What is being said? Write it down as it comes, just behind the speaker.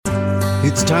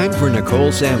It's time for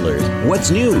Nicole Sandler's What's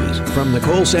News from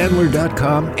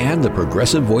NicoleSandler.com and the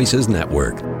Progressive Voices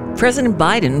Network. President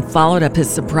Biden followed up his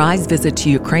surprise visit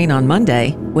to Ukraine on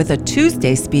Monday with a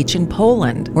Tuesday speech in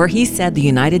Poland, where he said the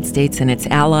United States and its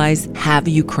allies have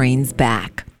Ukraine's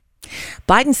back.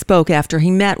 Biden spoke after he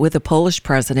met with the Polish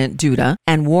President Duda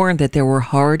and warned that there were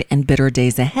hard and bitter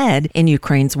days ahead in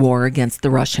Ukraine's war against the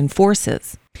Russian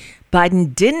forces.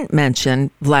 Biden didn't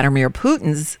mention Vladimir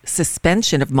Putin's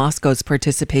suspension of Moscow's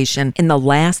participation in the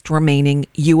last remaining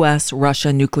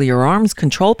U.S.-Russia nuclear arms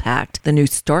control pact, the New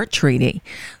START treaty.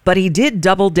 But he did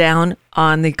double down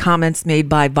on the comments made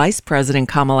by Vice President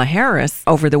Kamala Harris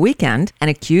over the weekend and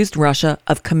accused Russia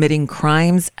of committing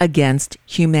crimes against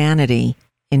humanity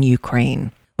in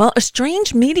Ukraine. Well, a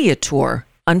strange media tour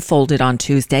unfolded on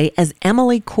Tuesday as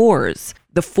Emily Kohrs,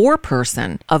 the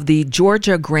foreperson of the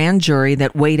Georgia grand jury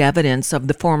that weighed evidence of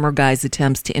the former guy's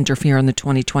attempts to interfere in the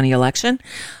 2020 election,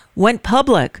 went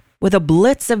public with a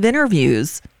blitz of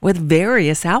interviews with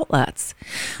various outlets.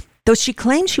 Though she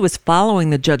claimed she was following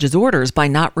the judge's orders by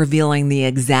not revealing the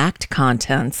exact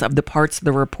contents of the parts of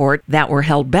the report that were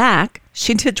held back,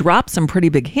 she did drop some pretty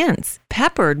big hints,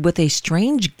 peppered with a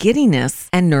strange giddiness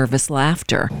and nervous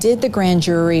laughter. Did the grand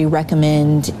jury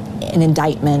recommend an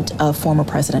indictment of former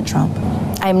President Trump?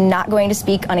 I'm not going to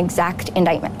speak on exact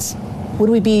indictments. Would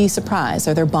we be surprised?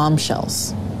 Are there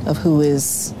bombshells of who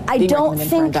is being recommended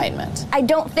for indictment? I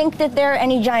don't think that there are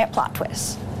any giant plot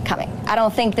twists coming. I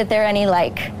don't think that there are any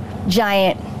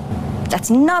giant,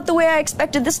 that's not the way I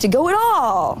expected this to go at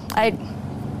all. I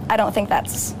don't think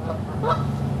that's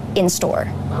in store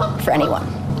for anyone.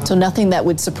 So nothing that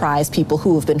would surprise people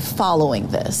who have been following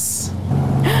this?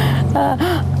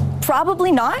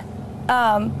 Probably not.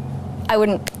 I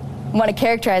wouldn't want to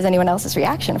characterize anyone else's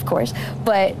reaction, of course,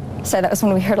 but so that was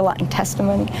when we heard a lot in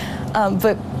testimony.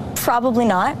 But probably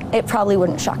not. It probably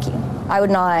wouldn't shock you. I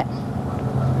would not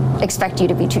expect you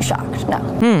to be too shocked,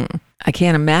 no. I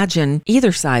can't imagine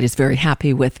either side is very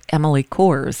happy with Emily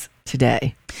Kohrs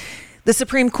today. The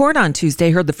Supreme Court on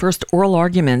Tuesday heard the first oral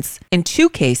arguments in two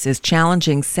cases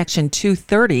challenging Section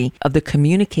 230 of the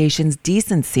Communications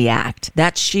Decency Act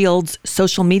that shields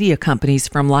social media companies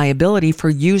from liability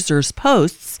for users'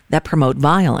 posts that promote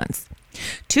violence.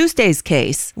 Tuesday's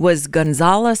case was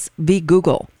Gonzalez v.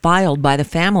 Google, filed by the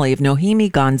family of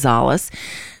Nohemi Gonzalez.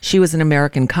 She was an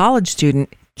American college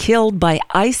student killed by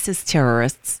ISIS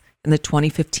terrorists in the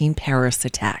 2015 Paris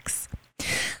attacks.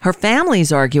 Her family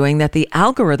is arguing that the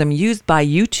algorithm used by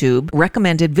YouTube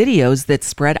recommended videos that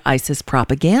spread ISIS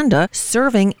propaganda,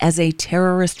 serving as a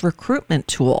terrorist recruitment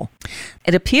tool.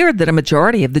 It appeared that a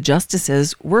majority of the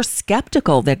justices were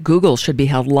skeptical that Google should be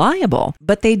held liable,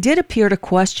 but they did appear to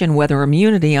question whether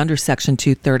immunity under Section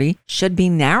 230 should be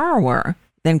narrower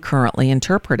than currently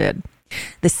interpreted.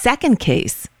 The second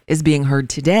case is being heard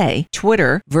today,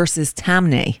 Twitter versus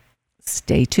Tammany.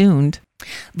 Stay tuned.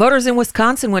 Voters in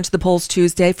Wisconsin went to the polls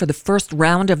Tuesday for the first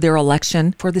round of their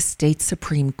election for the state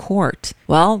Supreme Court.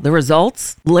 Well, the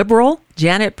results, liberal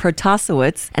Janet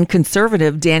Protasiewicz and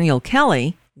conservative Daniel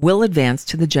Kelly will advance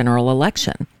to the general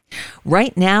election.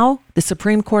 Right now, the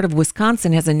Supreme Court of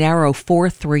Wisconsin has a narrow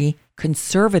 4-3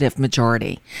 conservative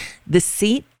majority. The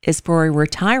seat is for a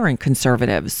retiring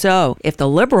conservative, so if the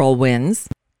liberal wins,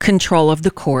 control of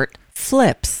the court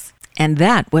flips, and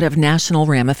that would have national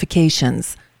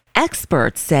ramifications.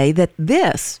 Experts say that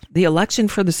the election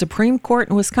for the Supreme Court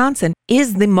in Wisconsin,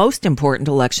 is the most important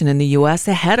election in the U.S.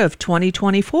 ahead of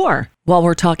 2024. While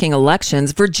we're talking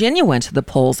elections, Virginia went to the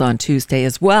polls on Tuesday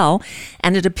as well,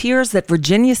 and it appears that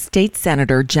Virginia State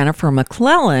Senator Jennifer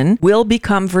McClellan will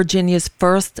become Virginia's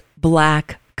first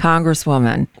Black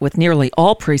Congresswoman. With nearly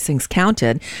all precincts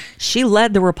counted, she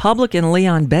led the Republican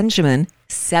Leon Benjamin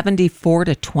 74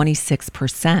 to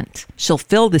 26%. She'll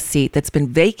fill the seat that's been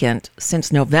vacant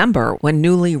since November when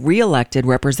newly re-elected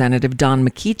Representative Don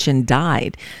McEachin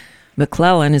died.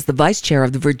 McClellan is the vice chair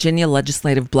of the Virginia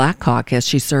Legislative Black Caucus.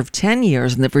 She served 10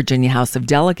 years in the Virginia House of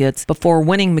Delegates before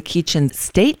winning McEachin's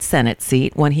state Senate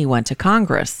seat when he went to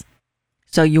Congress.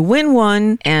 So you win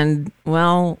one, and,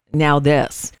 well, now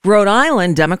this. Rhode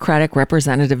Island Democratic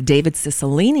Representative David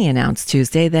Cicilline announced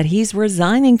Tuesday that he's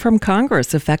resigning from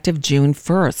Congress effective June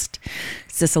 1st.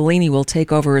 Cicilline will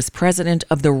take over as president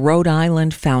of the Rhode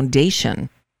Island Foundation.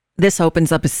 This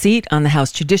opens up a seat on the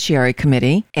House Judiciary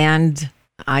Committee and,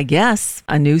 I guess,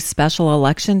 a new special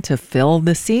election to fill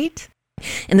the seat.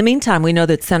 In the meantime, we know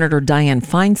that Senator Dianne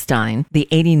Feinstein, the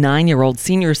 89-year-old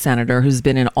senior senator who's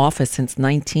been in office since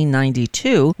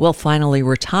 1992, will finally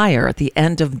retire at the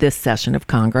end of this session of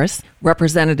Congress.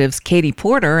 Representatives Katie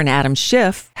Porter and Adam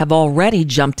Schiff have already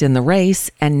jumped in the race,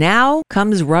 and now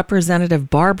comes Representative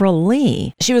Barbara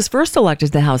Lee. She was first elected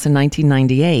to the House in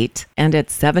 1998, and at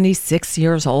 76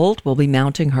 years old will be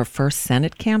mounting her first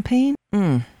Senate campaign.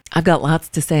 I've got lots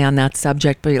to say on that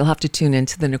subject, but you'll have to tune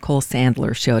into the Nicole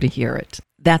Sandler Show to hear it.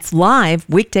 That's live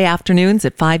weekday afternoons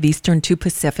at 5 Eastern, 2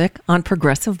 Pacific on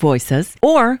Progressive Voices,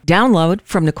 or download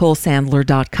from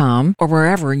NicoleSandler.com or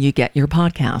wherever you get your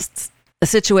podcasts. The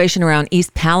situation around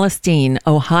East Palestine,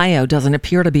 Ohio, doesn't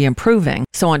appear to be improving.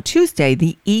 So on Tuesday,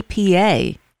 the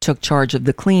EPA took charge of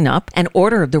the cleanup and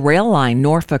ordered the rail line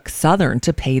Norfolk Southern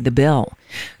to pay the bill.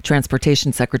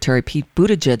 Transportation Secretary Pete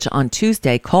Buttigieg on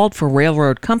Tuesday called for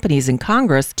railroad companies in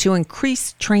Congress to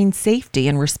increase train safety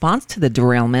in response to the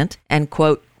derailment and,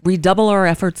 quote, redouble our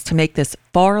efforts to make this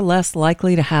far less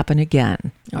likely to happen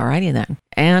again. All righty then.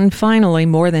 And finally,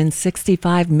 more than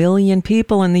 65 million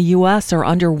people in the U.S. are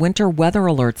under winter weather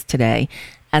alerts today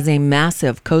as a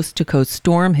massive coast-to-coast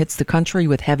storm hits the country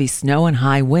with heavy snow and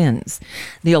high winds.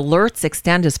 The alerts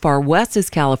extend as far west as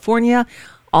California,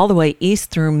 all the way east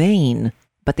through Maine.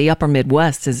 But the upper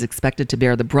Midwest is expected to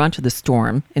bear the brunt of the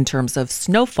storm in terms of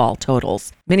snowfall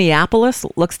totals. Minneapolis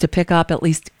looks to pick up at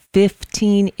least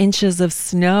 15 inches of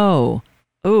snow.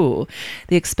 Ooh,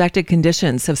 the expected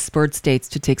conditions have spurred states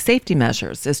to take safety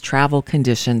measures as travel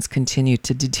conditions continue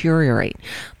to deteriorate.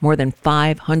 More than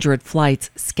 500 flights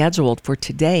scheduled for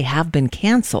today have been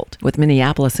canceled, with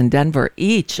Minneapolis and Denver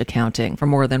each accounting for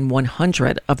more than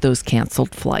 100 of those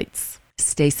canceled flights.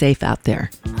 Stay safe out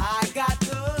there.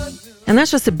 And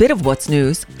that's just a bit of what's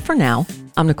news for now.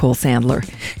 I'm Nicole Sandler.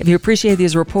 If you appreciate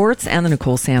these reports and the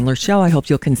Nicole Sandler Show, I hope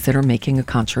you'll consider making a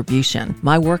contribution.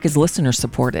 My work is listener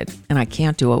supported, and I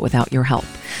can't do it without your help.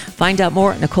 Find out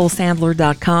more at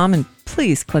NicoleSandler.com, and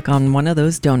please click on one of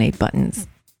those donate buttons.